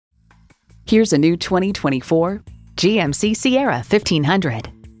Here's a new 2024 GMC Sierra 1500.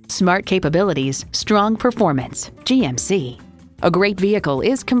 Smart capabilities, strong performance, GMC. A great vehicle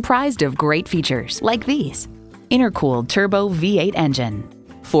is comprised of great features like these: intercooled turbo V8 engine,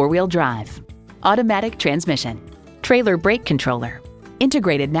 four-wheel drive, automatic transmission, trailer brake controller,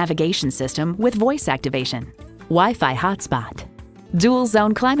 integrated navigation system with voice activation, Wi-Fi hotspot, dual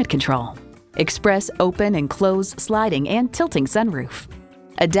zone climate control, express open and close sliding and tilting sunroof,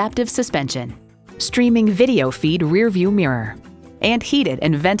 adaptive suspension, streaming video feed rear view mirror, and heated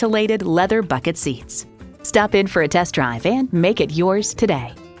and ventilated leather bucket seats. Stop in for a test drive and make it yours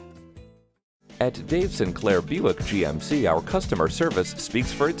today. At Dave Sinclair Buick GMC, our customer service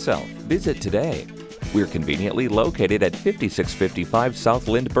speaks for itself. Visit today. We're conveniently located at 5655 South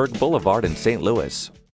Lindbergh Boulevard in St. Louis.